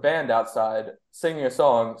 There was a band outside singing a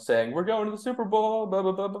song saying, "We're going to the Super Bowl," blah,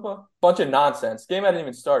 blah, blah, blah, blah. Bunch of nonsense. Game hadn't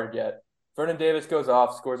even started yet. Vernon Davis goes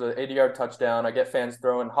off, scores an 80-yard touchdown. I get fans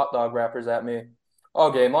throwing hot dog wrappers at me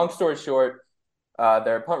all game. Long story short,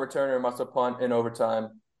 their punt returner must have punt in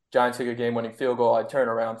overtime. Giants kick a game-winning field goal. I turn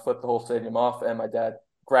around, flip the whole stadium off, and my dad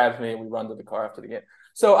grabs me, and we run to the car after the game.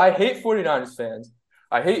 So I hate 49ers fans.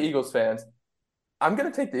 I hate Eagles fans. I'm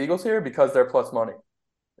going to take the Eagles here because they're plus money.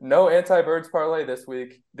 No anti-birds parlay this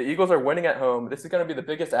week. The Eagles are winning at home. This is going to be the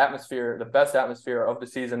biggest atmosphere, the best atmosphere of the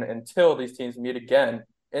season until these teams meet again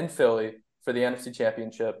in Philly for the NFC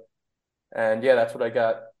Championship. And yeah, that's what I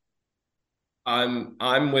got.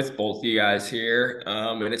 I'm with both of you guys here,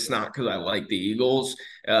 and it's not because I like the Eagles.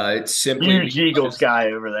 It's simply Huge Eagles because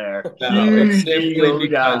guy over there. no, it's Huge simply Eagles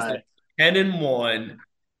because guy. they're 10-1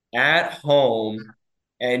 at home,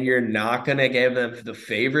 and you're not gonna give them the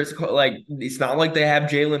favorites. Like it's not like they have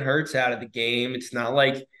Jalen Hurts out of the game. It's not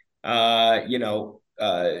like AJ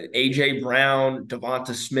Brown,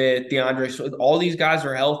 Devonta Smith, DeAndre Swift, all these guys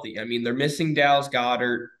are healthy. I mean, they're missing Dallas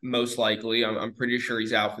Goedert most likely. I'm pretty sure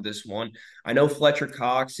he's out for this one. I know Fletcher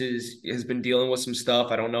Cox has been dealing with some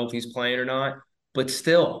stuff. I don't know if he's playing or not. But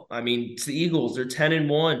still, I mean, it's the Eagles. They're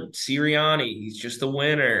 10-1. Sirianni, he's just a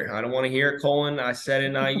winner. I don't want to hear it, Colin. I said it,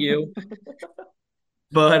 not you.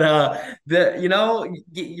 But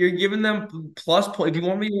you're giving them plus point. If you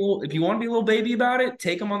want to be a little baby about it,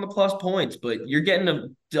 take them on the plus points. But you're getting a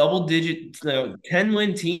double digit,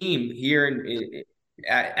 10-win team here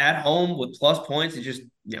at home with plus points. It just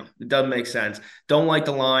it doesn't make sense. Don't like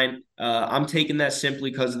the line. I'm taking that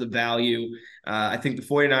simply because of the value. I think the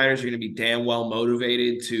 49ers are going to be damn well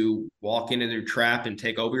motivated to walk into their trap and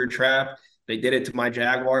take over your trap. They did it to my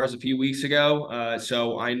Jaguars a few weeks ago.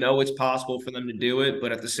 So I know it's possible for them to do it,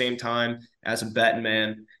 but at the same time, as a betting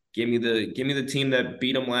man, give me the team that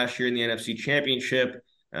beat them last year in the NFC Championship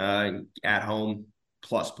at home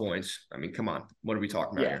plus points. I mean, come on, what are we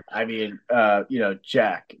talking about Yeah, here? I mean,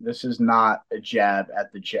 Jack, this is not a jab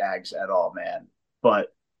at the Jags at all, man. But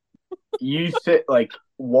you think like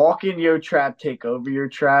walk in your trap, take over your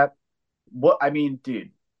trap. What I mean, dude,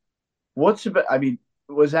 what's about? I mean,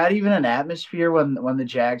 was that even an atmosphere when the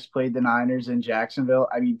Jags played the Niners in Jacksonville?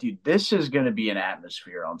 I mean, dude, this is going to be an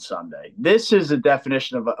atmosphere on Sunday. This is a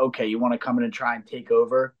definition of okay, you want to come in and try and take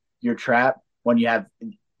over your trap when you have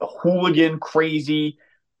a hooligan, crazy,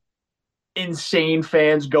 insane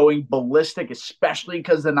fans going ballistic, especially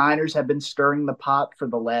because the Niners have been stirring the pot for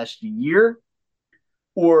the last year,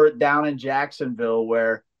 or down in Jacksonville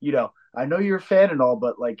where, I know you're a fan and all,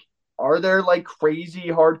 but like, are there like crazy,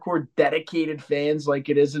 hardcore, dedicated fans like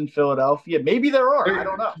it is in Philadelphia? Maybe there are. I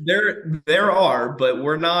don't know. There are, but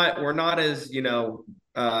we're not as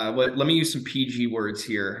let me use some PG words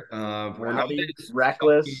here. We're not Rowdy, as fucking,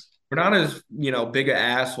 reckless. we're not as big of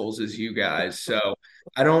assholes as you guys. So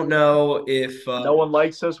I don't know if No one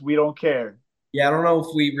likes us. We don't care. yeah, I don't know if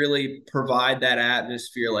we really provide that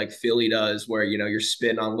atmosphere like Philly does, where you're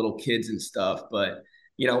spitting on little kids and stuff. But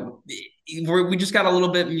we just got a little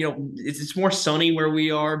bit. It's more sunny where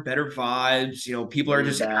we are, better vibes. People are Laid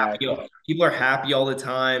just back. happy. People are happy all the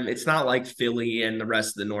time. It's not like Philly and the rest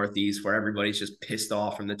of the Northeast where everybody's just pissed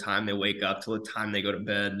off from the time they wake up till the time they go to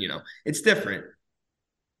bed. It's different.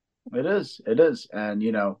 It is. It is. And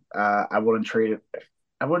I wouldn't trade it.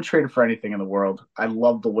 I wouldn't trade it for anything in the world. I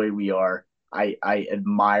love the way we are. I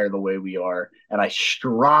admire the way we are, and I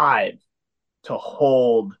strive to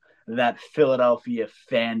hold that Philadelphia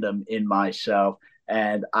fandom in myself.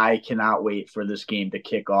 And I cannot wait for this game to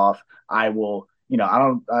kick off. I will. I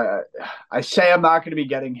don't. I say I'm not going to be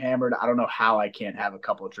getting hammered. I don't know how I can't have a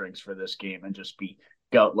couple of drinks for this game and just be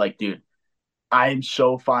go like, dude. I'm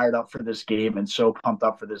so fired up for this game and so pumped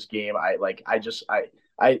up for this game. I like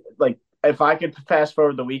if I could fast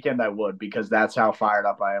forward the weekend, I would because that's how fired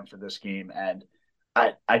up I am for this game. And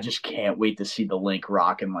I just can't wait to see the link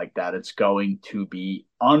rocking like that. It's going to be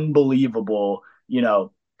unbelievable.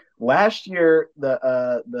 Last year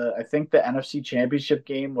the I think the NFC Championship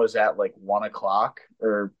game was at like 1 o'clock,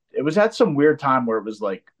 or it was at some weird time where it was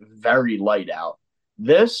like very light out.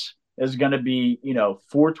 This is going to be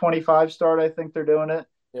 4:25 start. I think they're doing it,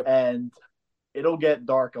 Yep. and it'll get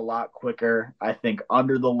dark a lot quicker. I think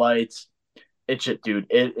under the lights. It's just, dude.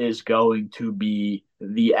 It is going to be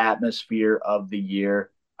the atmosphere of the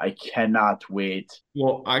year. I cannot wait.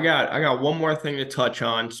 Well, I got one more thing to touch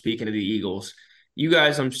on. Speaking of the Eagles, you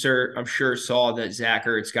guys, I'm sure saw that Zach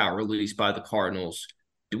Ertz got released by the Cardinals.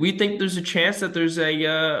 Do we think there's a chance that there's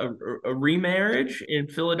a remarriage in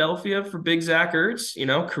Philadelphia for Big Zach Ertz?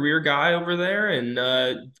 Career guy over there, and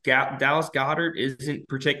Dallas Goddard isn't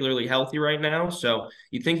particularly healthy right now. So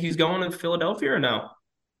you think he's going to Philadelphia or no?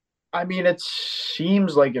 I mean, it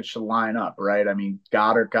seems like it should line up, right? I mean,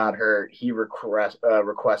 Goddard got hurt. He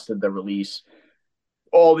requested the release.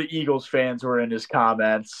 All the Eagles fans were in his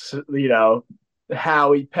comments.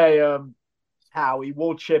 Howie pay him. Howie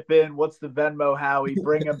will chip in. What's the Venmo? Howie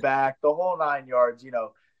bring him back. The whole 9 yards.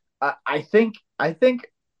 I think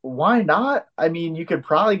why not? I mean, you could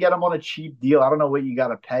probably get him on a cheap deal. I don't know what you got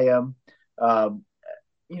to pay him. Um,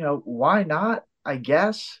 why not? I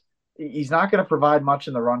guess he's not going to provide much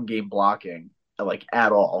in the run game blocking, like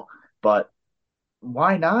at all. But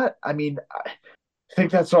why not? I mean, I think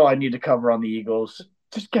that's all I need to cover on the Eagles.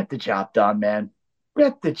 Just get the job done, man.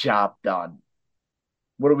 Get the job done.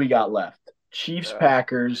 What do we got left? Chiefs, Yeah.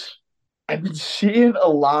 Packers. I've been seeing a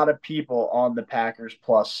lot of people on the Packers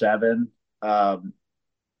 +7. Um,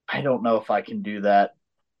 I don't know if I can do that.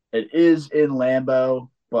 It is in Lambeau,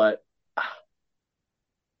 but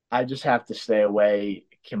I just have to stay away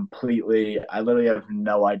completely. I literally have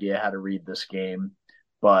no idea how to read this game,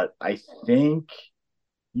 but I think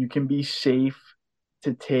you can be safe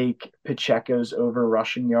to take Pacheco's over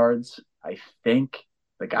rushing yards. I think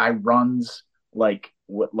the guy runs like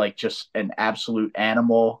just an absolute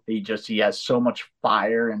animal. He has so much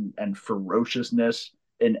fire and ferociousness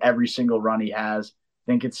in every single run he has.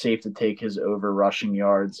 I think it's safe to take his over rushing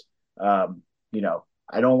yards. Um, you know,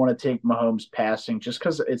 I don't want to take Mahomes passing just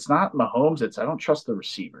because it's not Mahomes. I don't trust the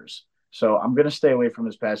receivers. So I'm going to stay away from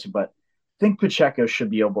his passing, but I think Pacheco should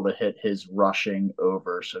be able to hit his rushing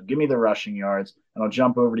over. So give me the rushing yards, and I'll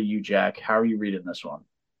jump over to you, Jack. How are you reading this one?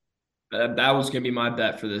 That was going to be my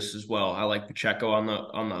bet for this as well. I like Pacheco on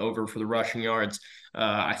the over for the rushing yards.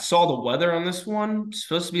 I saw the weather on this one. It's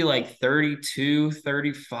supposed to be like 32,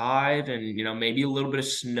 35, and maybe a little bit of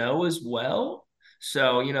snow as well.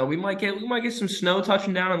 So, we might get some snow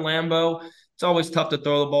touching down in Lambeau. It's always tough to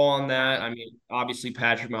throw the ball on that. I mean, obviously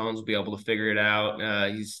Patrick Mahomes will be able to figure it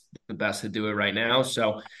out. He's the best to do it right now.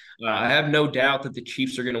 So, I have no doubt that the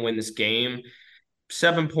Chiefs are going to win this game.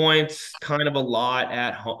 7 points, kind of a lot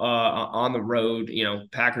on the road.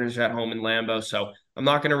 Packers at home in Lambeau, so I'm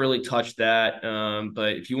not going to really touch that.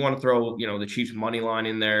 But if you want to throw, the Chiefs money line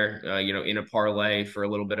in there, in a parlay for a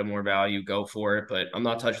little bit of more value, go for it. But I'm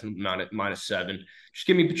not touching the -7. Just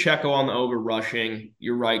give me Pacheco on the over rushing.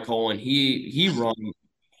 You're right, Colin. He runs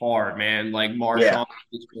hard, man. Like Yeah. Marshawn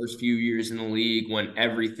his first few years in the league when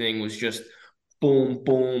everything was just boom,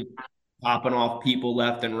 boom, popping off people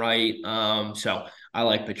left and right. So I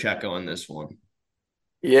like Pacheco in this one.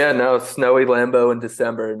 Yeah, no, snowy Lambeau in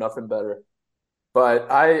December, nothing better. But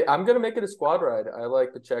I'm gonna make it a squad ride. I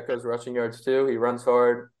like Pacheco's rushing yards too. He runs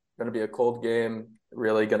hard. Gonna be a cold game.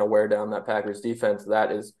 Really gonna wear down that Packers defense.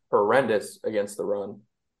 That is horrendous against the run.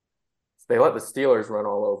 They let the Steelers run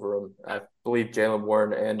all over them. I believe Jalen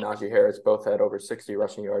Warren and Najee Harris both had over 60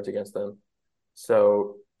 rushing yards against them.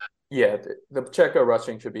 So yeah, the Pacheco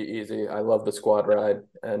rushing should be easy. I love the squad ride,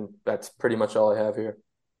 and that's pretty much all I have here.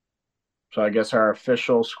 So I guess our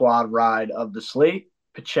official squad ride of the slate,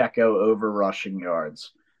 Pacheco over rushing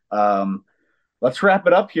yards. Um, let's wrap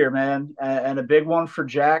it up here, man. And a big one for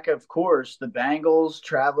Jack, of course. The Bengals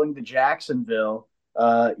traveling to Jacksonville.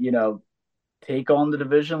 Take on the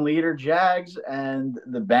division leader Jags, and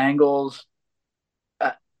the Bengals.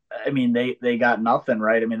 Uh, I mean, they got nothing,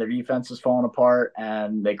 right? I mean, their defense is falling apart,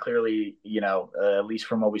 and they clearly, at least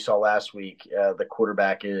from what we saw last week, the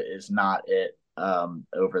quarterback is not it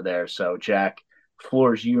over there. So, Jack,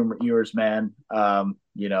 floor's yours, man. How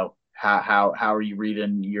are you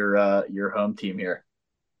reading your home team here?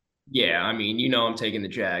 Yeah, I mean, I'm taking the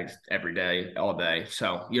Jags every day, all day.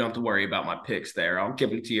 So you don't have to worry about my picks there. I'll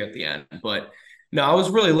give them to you at the end. But no, I was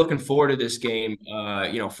really looking forward to this game,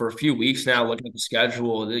 for a few weeks now, looking at the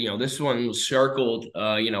schedule. This one was circled,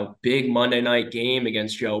 big Monday night game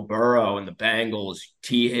against Joe Burrow and the Bengals,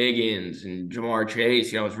 T. Higgins and Jamar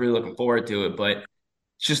Chase. I was really looking forward to it. But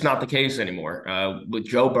it's just not the case anymore. With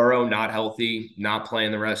Joe Burrow not healthy, not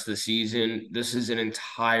playing the rest of the season, this is an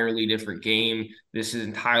entirely different game. This is an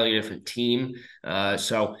entirely different team.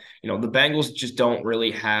 So the Bengals just don't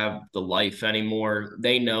really have the life anymore.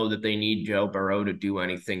 They know that they need Joe Burrow to do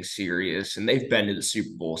anything serious, and they've been to the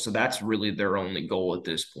Super Bowl, so that's really their only goal at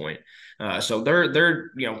this point. So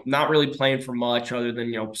they're not really playing for much other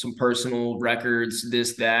than some personal records,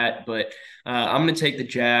 this that, but. I'm going to take the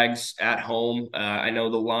Jags at home. I know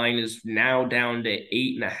the line is now down to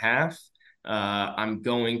 8.5. I'm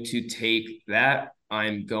going to take that.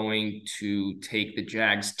 I'm going to take the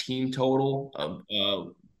Jags team total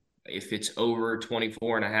of if it's over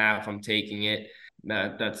 24.5, I'm taking it.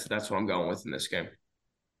 That's what I'm going with in this game.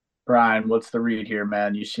 Brian, what's the read here,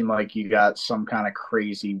 man? You seem like you got some kind of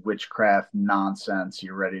crazy witchcraft nonsense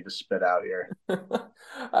you're ready to spit out here.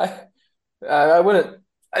 I I wouldn't.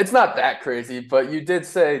 It's not that crazy, but you did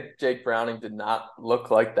say Jake Browning did not look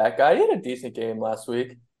like that guy. He had a decent game last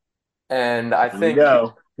week, and I Here we think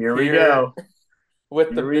go. Here we here go. with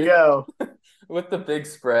the Here we big go. with the big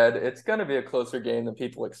spread, it's going to be a closer game than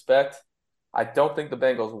people expect. I don't think the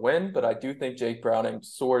Bengals win, but I do think Jake Browning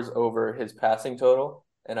soars over his passing total,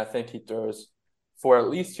 and I think he throws for at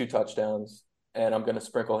least 2 touchdowns, and I'm going to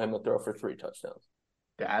sprinkle him to throw for 3 touchdowns.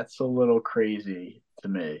 That's a little crazy to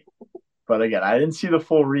me. But again, I didn't see the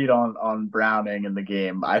full read on Browning in the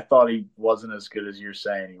game. I thought he wasn't as good as you're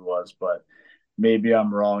saying he was, but maybe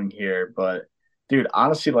I'm wrong here. But dude,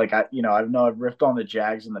 honestly, like I know I've riffed on the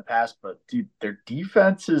Jags in the past, but dude, their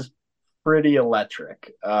defense is pretty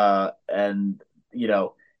electric. And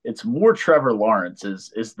it's more Trevor Lawrence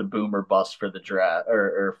is the boomer bust for the draft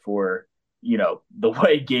or for the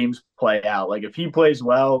way games play out. Like if he plays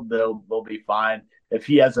well, they'll be fine. If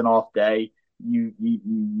he has an off day,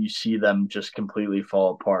 you see them just completely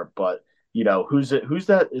fall apart. But who's it? Who's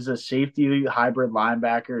that? Is a safety hybrid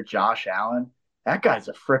linebacker, Josh Allen. That guy's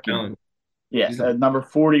a freaking Allen, yeah. he's the Number one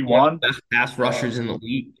of 41. the best pass rushers in the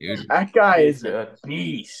league, dude. That guy He's is a good.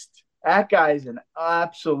 beast. That guy is an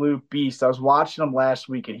absolute beast. I was watching him last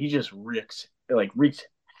week, and he just wreaks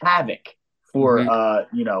havoc for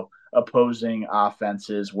Mhm. opposing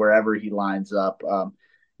offenses wherever he lines up.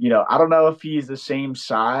 I don't know if he's the same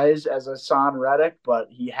size as Hassan Reddick, but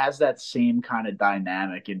he has that same kind of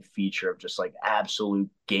dynamic and feature of just like absolute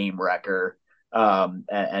game wrecker,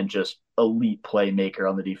 and just elite playmaker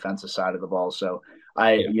on the defensive side of the ball. So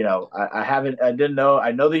Yeah. I didn't know.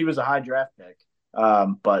 I know that he was a high draft pick,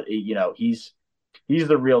 but he's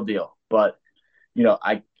the real deal. But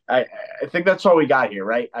I think that's all we got here,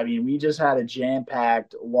 right? I mean, we just had a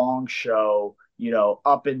jam-packed, long show,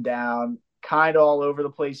 up and down, kind of all over the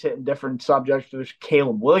place, hitting different subjects. There's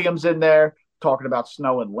Caleb Williams in there talking about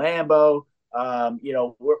snow and Lambeau.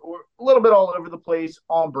 We're a little bit all over the place,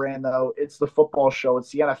 on brand though. It's the football show,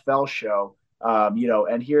 it's the NFL show.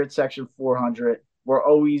 And here at Section 400, we're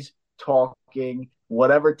always talking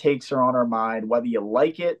whatever takes are on our mind, whether you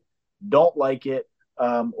like it, don't like it,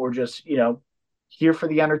 or just here for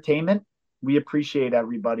the entertainment. We appreciate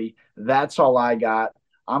everybody. That's all I got.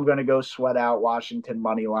 I'm going to go sweat out Washington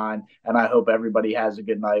money line, and I hope everybody has a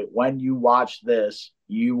good night. When you watch this,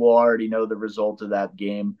 you will already know the result of that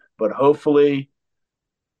game, but hopefully,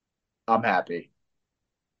 I'm happy.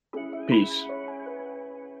 Peace.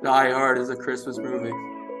 Die Hard is a Christmas movie.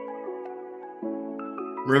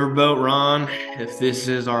 Riverboat Ron, if this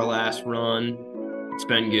is our last run, it's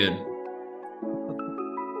been good.